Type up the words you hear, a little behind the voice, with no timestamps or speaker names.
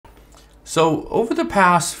So over the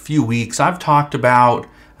past few weeks, I've talked about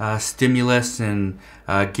stimulus and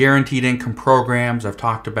guaranteed income programs. I've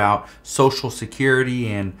talked about Social Security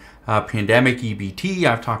and pandemic EBT.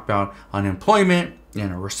 I've talked about unemployment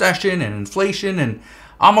and a recession and inflation and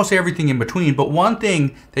almost everything in between. But one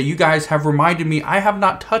thing that you guys have reminded me I have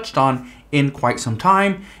not touched on in quite some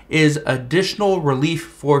time is additional relief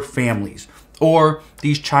for families, or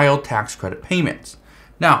these child tax credit payments.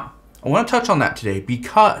 Now, I want to touch on that today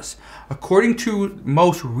because according to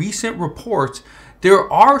most recent reports,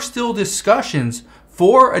 there are still discussions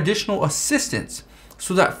for additional assistance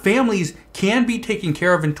so that families can be taken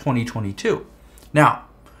care of in 2022. Now,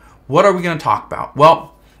 what are we going to talk about?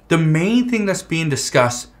 Well, the main thing that's being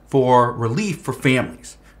discussed for relief for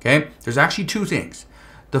families, okay, there's actually two things.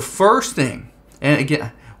 The first thing, and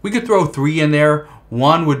again, we could throw three in there.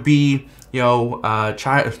 One would be, not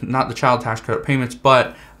the child tax credit payments,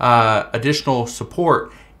 but additional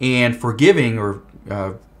support and forgiving or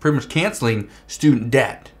pretty much canceling student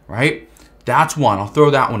debt, right? That's one. I'll throw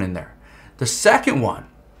that one in there. The second one,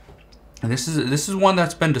 and this is one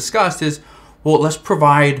that's been discussed, is, well, let's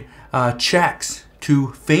provide checks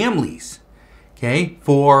to families, okay,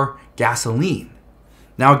 for gasoline.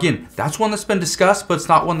 Now, again, that's one that's been discussed, but it's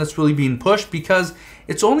not one that's really being pushed because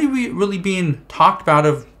it's only really being talked about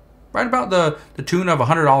of right about the tune of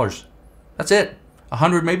 $100. That's it.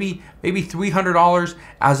 $100, maybe $300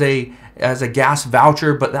 as a gas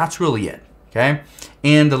voucher, but that's really it. Okay,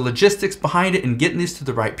 and the logistics behind it and getting this to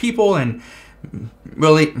the right people, and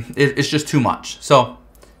really, it's just too much. So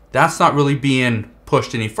that's not really being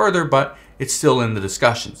pushed any further, but it's still in the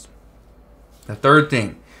discussions. The third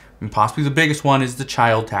thing, and possibly the biggest one, is the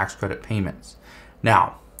child tax credit payments.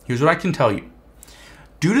 Now, here's what I can tell you.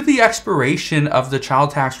 Due to the expiration of the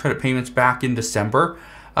child tax credit payments back in December,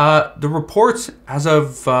 the reports as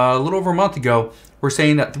of a little over a month ago were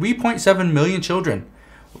saying that 3.7 million children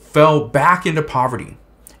fell back into poverty.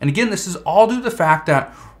 And again, this is all due to the fact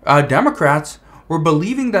that Democrats were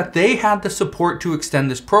believing that they had the support to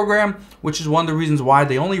extend this program, which is one of the reasons why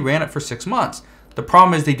they only ran it for 6 months. The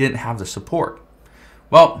problem is they didn't have the support.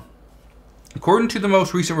 Well, according to the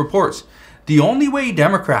most recent reports, the only way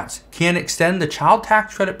Democrats can extend the child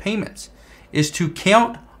tax credit payments is to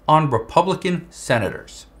count on Republican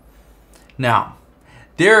senators. Now,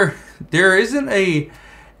 there isn't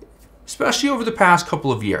especially over the past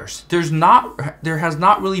couple of years, there has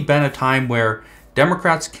not really been a time where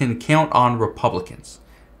Democrats can count on Republicans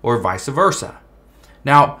or vice versa.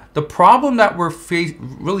 Now, the problem that we're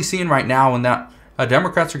really seeing right now and that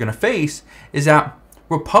Democrats are going to face is that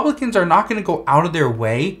Republicans are not going to go out of their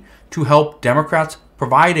way to help Democrats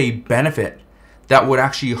provide a benefit that would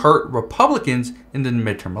actually hurt Republicans in the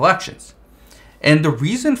midterm elections. And the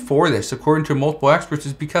reason for this, according to multiple experts,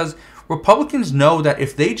 is because Republicans know that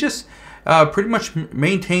if they just pretty much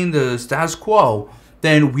maintain the status quo,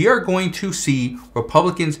 then we are going to see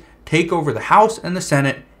Republicans take over the House and the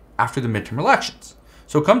Senate after the midterm elections.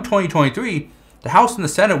 So come 2023, the House and the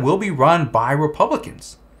Senate will be run by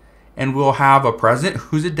Republicans. And we'll have a president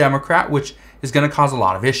who's a Democrat, which is going to cause a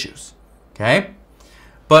lot of issues. Okay?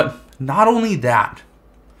 But not only that,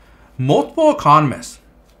 multiple economists,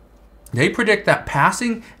 they predict that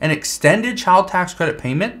passing an extended child tax credit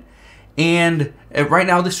payment, and right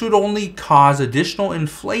now this would only cause additional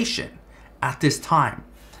inflation at this time.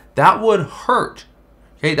 That would hurt.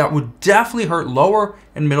 Okay? That would definitely hurt lower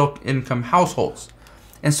and middle income households.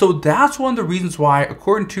 And so that's one of the reasons why,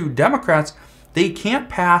 according to Democrats, they can't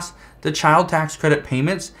pass the child tax credit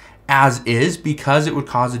payments as is because it would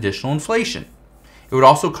cause additional inflation. It would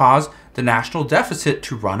also cause the national deficit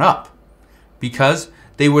to run up because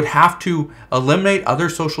they would have to eliminate other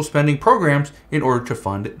social spending programs in order to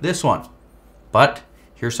fund this one. But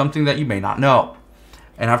here's something that you may not know.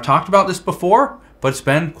 And I've talked about this before, but it's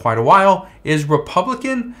been quite a while, is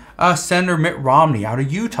Republican Senator Mitt Romney out of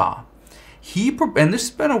Utah. And this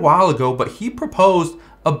has been a while ago, but he proposed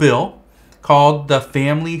a bill called the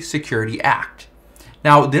Family Security Act.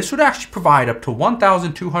 Now, this would actually provide up to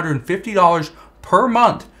 $1,250 per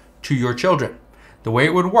month to your children. The way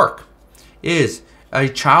it would work is a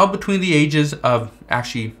child between the ages of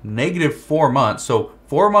actually -4 months, so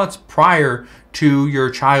 4 months prior to your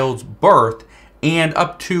child's birth and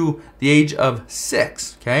up to the age of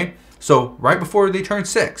 6, okay? So right before they turn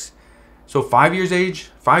 6. So 5 years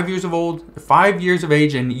of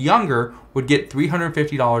age and younger would get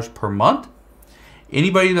 $350 per month.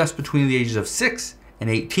 Anybody that's between the ages of 6 and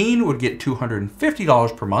 18 would get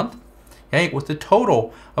 $250 per month, okay, with a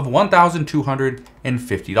total of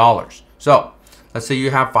 $1,250. So let's say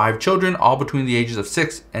you have 5 children, all between the ages of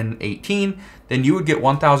 6 and 18, then you would get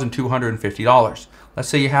 $1,250. let's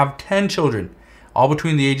say you have 10 children, all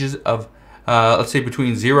between the ages of, let's say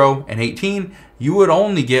between 0 and 18, you would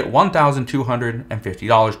only get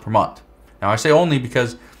 $1,250 per month. Now I say only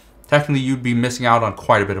because technically you'd be missing out on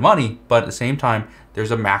quite a bit of money, but at the same time,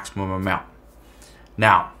 there's a maximum amount.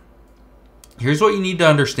 Now, here's what you need to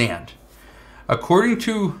understand. According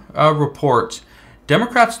to reports,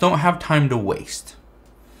 Democrats don't have time to waste.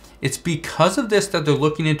 It's because of this that they're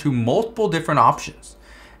looking into multiple different options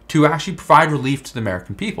to actually provide relief to the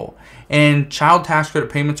American people. And child tax credit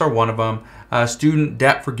payments are one of them. Student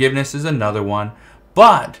debt forgiveness is another one.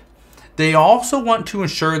 But they also want to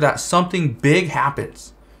ensure that something big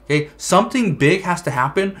happens. Okay? Something big has to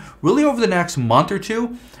happen really over the next month or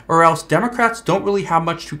two, or else Democrats don't really have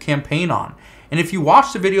much to campaign on. And if you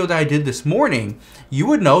watched the video that I did this morning, you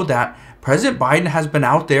would know that President Biden has been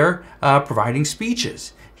out there providing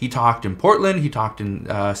speeches. He talked in Portland, he talked in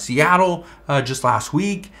Seattle just last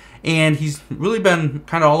week, and he's really been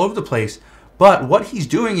kind of all over the place. But what he's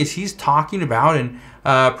doing is he's talking about and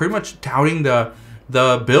pretty much touting the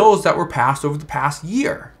bills that were passed over the past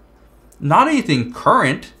year. Not anything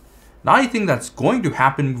current, not anything that's going to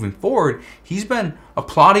happen moving forward. He's been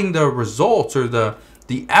applauding the results or the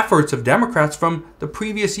efforts of Democrats from the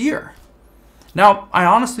previous year. Now, I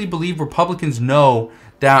honestly believe Republicans know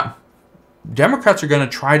that Democrats are going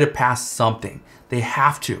to try to pass something. They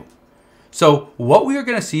have to. So what we are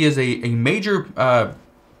going to see is a major,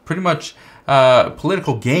 pretty much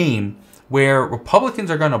political game where Republicans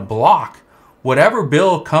are going to block whatever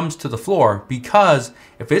bill comes to the floor, because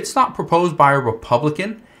if it's not proposed by a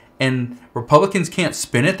Republican and Republicans can't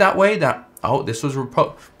spin it that way, that, oh, this was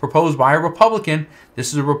proposed by a Republican,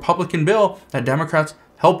 this is a Republican bill that Democrats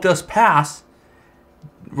helped us pass,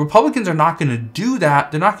 Republicans are not going to do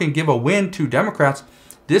that. They're not going to give a win to Democrats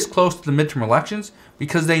this close to the midterm elections,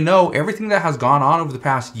 because they know everything that has gone on over the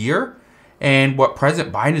past year and what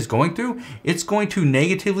President Biden is going through, it's going to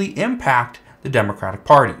negatively impact the Democratic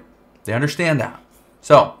Party. They understand that.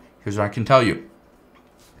 So here's what I can tell you.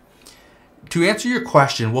 To answer your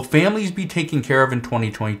question, will families be taken care of in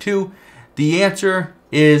 2022? The answer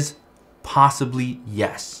is possibly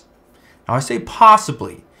yes. Now I say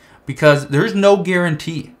possibly because there's no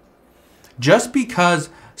guarantee. Just because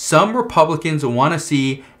some Republicans want to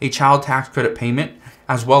see a child tax credit payment,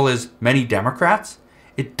 as well as many Democrats,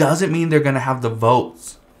 it doesn't mean they're going to have the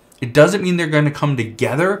votes. It doesn't mean they're going to come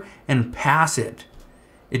together and pass it.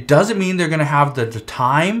 It doesn't mean they're going to have the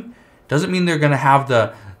time. It doesn't mean they're going to have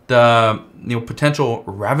the potential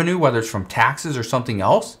revenue, whether it's from taxes or something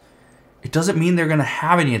else. It doesn't mean they're going to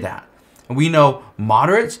have any of that. And we know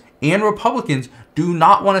moderates and Republicans do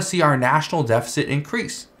not want to see our national deficit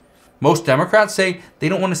increase. Most Democrats say they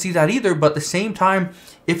don't want to see that either, but at the same time,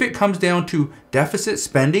 if it comes down to deficit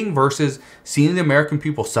spending versus seeing the American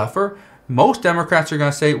people suffer, most Democrats are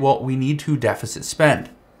going to say, well, we need to deficit spend.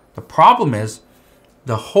 The problem is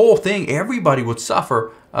the whole thing, everybody would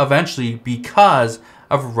suffer eventually because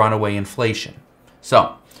of runaway inflation.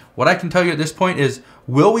 So what I can tell you at this point is,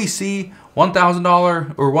 will we see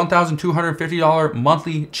 $1,000 or $1,250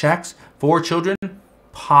 monthly checks for children?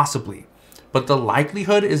 Possibly. But the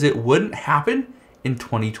likelihood is it wouldn't happen in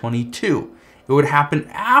 2022. It would happen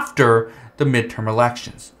after the midterm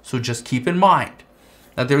elections. So just keep in mind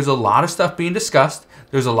that there's a lot of stuff being discussed.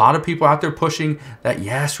 There's a lot of people out there pushing that,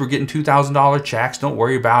 yes, we're getting $2,000 checks. Don't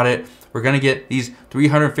worry about it. We're going to get these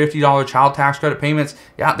 $350 child tax credit payments.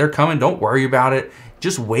 Yeah, they're coming. Don't worry about it.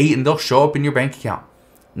 Just wait and they'll show up in your bank account.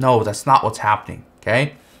 No, that's not what's happening,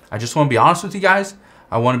 okay? I just want to be honest with you guys.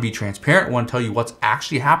 I want to be transparent. I want to tell you what's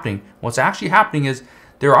actually happening. What's actually happening is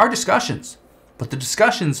there are discussions, but the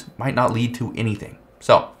discussions might not lead to anything.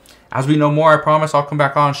 So as we know more, I promise I'll come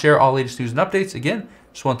back on and share all latest news and updates. Again,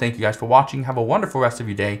 just want to thank you guys for watching. Have a wonderful rest of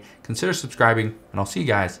your day. Consider subscribing, and I'll see you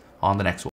guys on the next one.